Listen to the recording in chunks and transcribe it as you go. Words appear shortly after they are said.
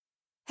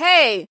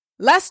Hey,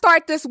 let's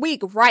start this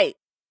week right.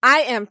 I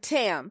am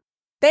Tam.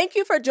 Thank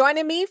you for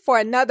joining me for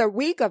another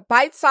week of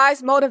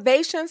bite-sized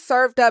motivation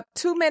served up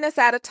 2 minutes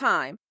at a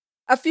time.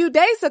 A few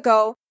days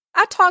ago,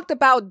 I talked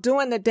about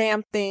doing the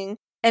damn thing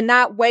and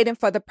not waiting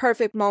for the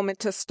perfect moment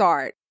to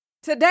start.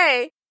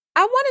 Today,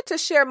 I wanted to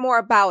share more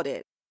about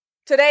it.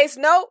 Today's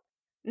note: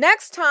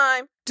 next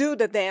time, do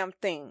the damn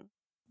thing.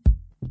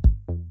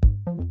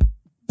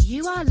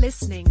 You are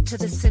listening to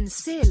the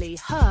Sincerely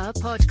Her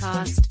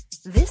podcast.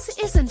 This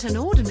isn't an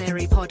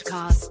ordinary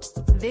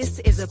podcast. This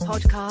is a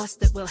podcast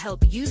that will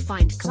help you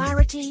find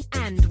clarity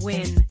and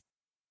win.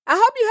 I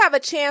hope you have a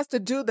chance to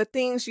do the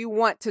things you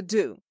want to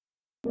do.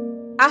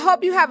 I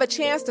hope you have a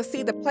chance to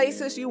see the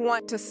places you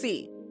want to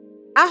see.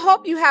 I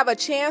hope you have a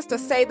chance to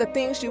say the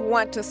things you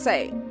want to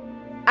say.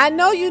 I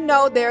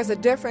know there's a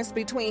difference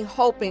between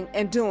hoping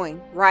and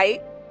doing,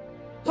 right?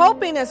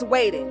 Hoping is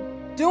waiting.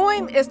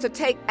 Doing is to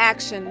take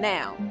action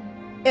now.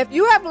 If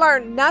you have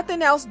learned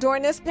nothing else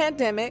during this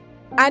pandemic,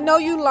 I know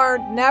you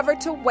learned never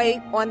to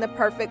wait on the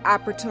perfect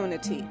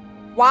opportunity.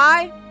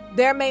 Why?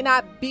 There may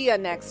not be a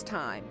next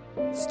time.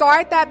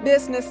 Start that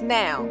business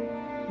now.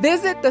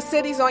 Visit the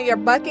cities on your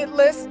bucket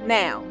list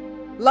now.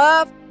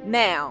 Love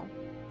now.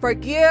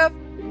 Forgive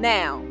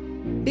now.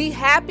 Be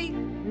happy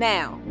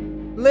now.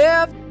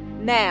 Live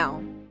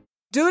now.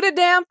 Do the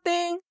damn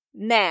thing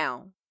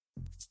now.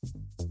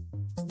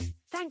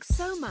 Thanks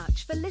so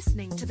much for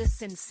listening to the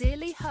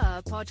Sincerely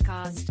Her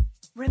podcast.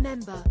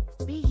 Remember,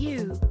 be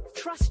you,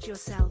 trust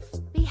yourself,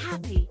 be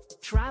happy,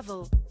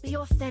 travel, be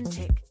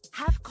authentic,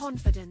 have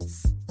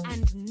confidence,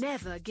 and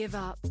never give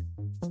up.